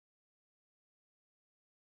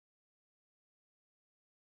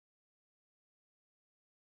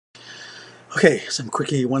Okay, some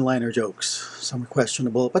quickie one-liner jokes. Some are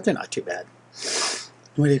questionable, but they're not too bad.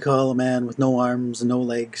 What do you call a man with no arms and no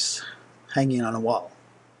legs hanging on a wall?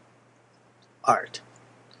 Art.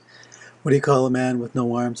 What do you call a man with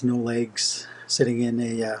no arms and no legs sitting in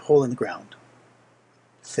a hole in the ground?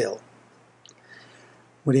 Phil.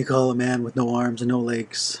 What do you call a man with no arms and no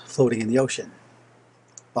legs floating in the ocean?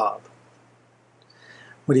 Bob.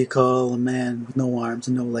 What do you call a man with no arms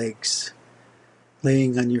and no legs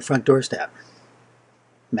laying on your front doorstep?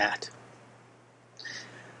 Matt.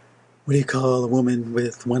 What do you call a woman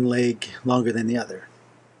with one leg longer than the other?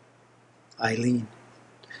 Eileen.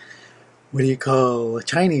 What do you call a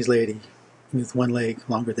Chinese lady with one leg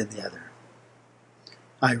longer than the other?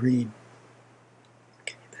 Irene.